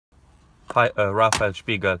Hi, Raphael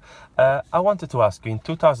SPIEGEL. I wanted to ask you, in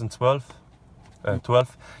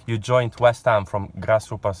 2012, you joined West Ham from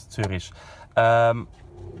Grasshoppers Zurich.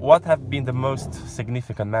 What have been the most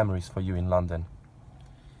significant memories for you in London?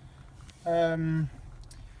 Yeah,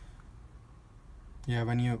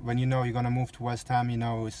 when you know you're gonna move to West Ham, you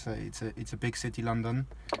know it's a big city, London,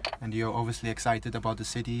 and you're obviously excited about the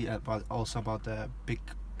city, but also about the big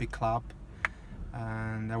club.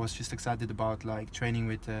 And I was just excited about like training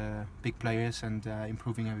with big players and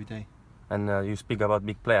improving every day. And you speak about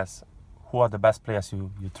big players. Who are the best players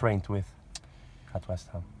you trained with at West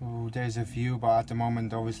Ham? Oh, there's a few, but at the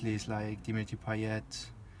moment, obviously, it's like Dimitri Payet.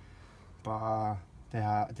 But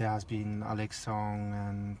there has been Alex Song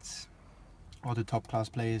and other top class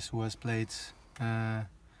players who has played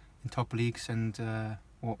in top leagues and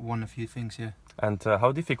won a few things. Yeah. And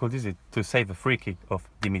how difficult is it to save a free kick of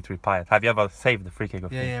Dimitri Payet? Have you ever saved a free kick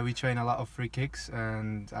of him? Yeah, we train a lot of free kicks,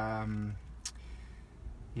 and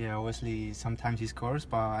yeah, obviously sometimes he scores,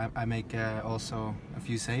 but I make also a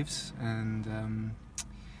few saves. And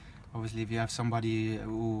obviously, if you have somebody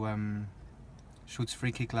who shoots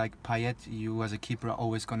free kick like Payet, you as a keeper are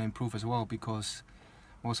always going to improve as well, because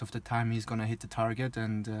most of the time he's going to hit the target,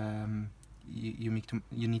 and you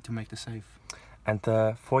need to make the save. And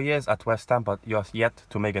 4 years at West Ham, but you are yet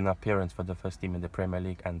to make an appearance for the first team in the Premier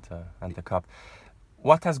League and the Cup.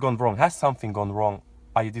 What has gone wrong? Has something gone wrong?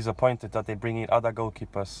 Are you disappointed that they bring in other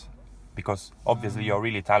goalkeepers? Because obviously you're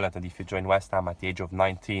really talented if you join West Ham at the age of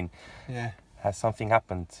 19. Yeah. Has something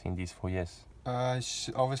happened in these 4 years?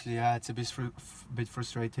 Obviously, yeah, it's a bit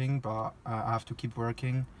frustrating, but I have to keep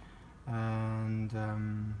working, and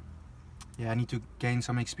yeah, I need to gain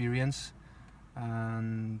some experience,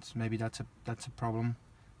 and maybe that's a problem.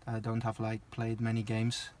 I don't have like played many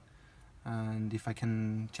games, and if I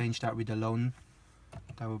can change that with a loan,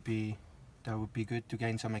 that would be good to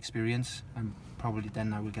gain some experience, and probably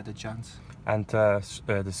then I will get a chance. And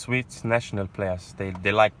the Swiss national players,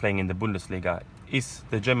 they like playing in the Bundesliga. Is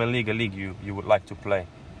the German league a league you would like to play?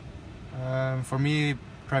 For me,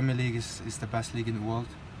 Premier League is the best league in the world.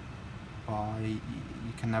 But you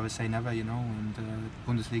can never say never, you know. And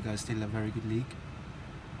Bundesliga is still a very good league,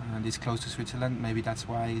 and it's close to Switzerland. Maybe that's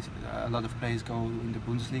why a lot of players go in the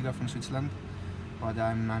Bundesliga from Switzerland. But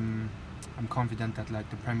I'm confident that like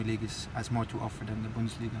the Premier League has more to offer than the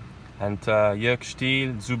Bundesliga. And Jörg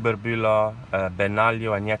Stiel, Zuberbühler,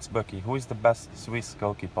 Benaglio and Jens Böcki, who is the best Swiss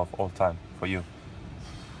goalkeeper of all time for you?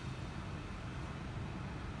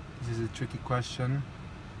 This is a tricky question.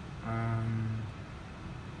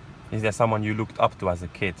 Is there someone you looked up to as a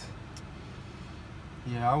kid?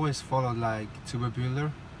 Yeah, I always followed like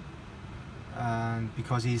Zuberbühler, and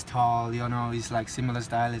because he's tall, you know, he's like similar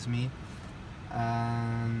style as me.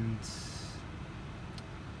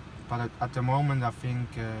 But at the moment, I think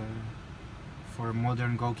for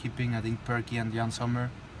modern goalkeeping, I think Perky and Jan Sommer,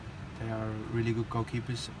 they are really good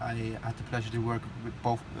goalkeepers. I had the pleasure to work with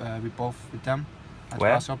both with them at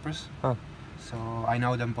Grasshoppers. Huh. So I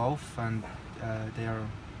know them both, and they are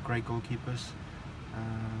great goalkeepers.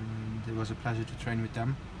 And it was a pleasure to train with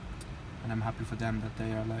them, and I'm happy for them that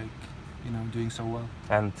they are like, you know, doing so well.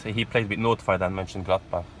 And he played with Notfire and mentioned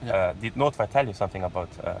Gladbach. Yeah. Did Notfire tell you something about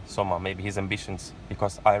Sommer, maybe his ambitions?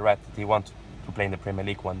 Because I read that he wants to play in the Premier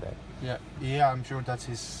League one day. Yeah, I'm sure that's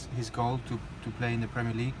his goal to play in the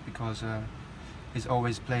Premier League, because he's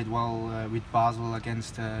always played well with Basel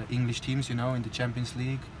against English teams, you know, in the Champions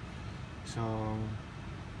League. So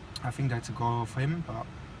I think that's a goal for him, but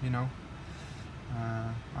you know,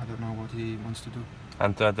 I don't know what he wants to do.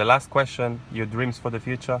 And the last question, your dreams for the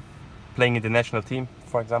future? Playing in the national team,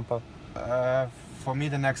 for example? For me,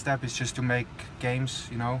 the next step is just to make games,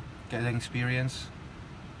 you know, getting experience,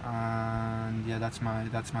 and yeah, that's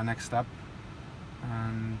my next step,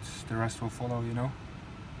 and the rest will follow, you know.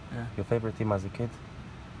 Yeah. Your favorite team as a kid?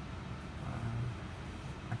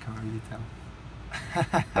 I can't really tell.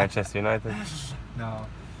 Manchester United? No,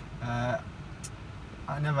 I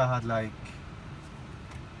never had like.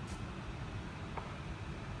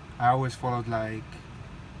 I always followed like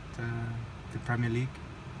the Premier League.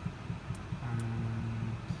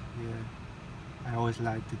 Yeah, I always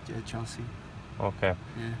liked Chelsea. Okay.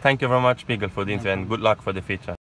 Yeah. Thank you very much, Spiegel, for the interview, and good luck for the future.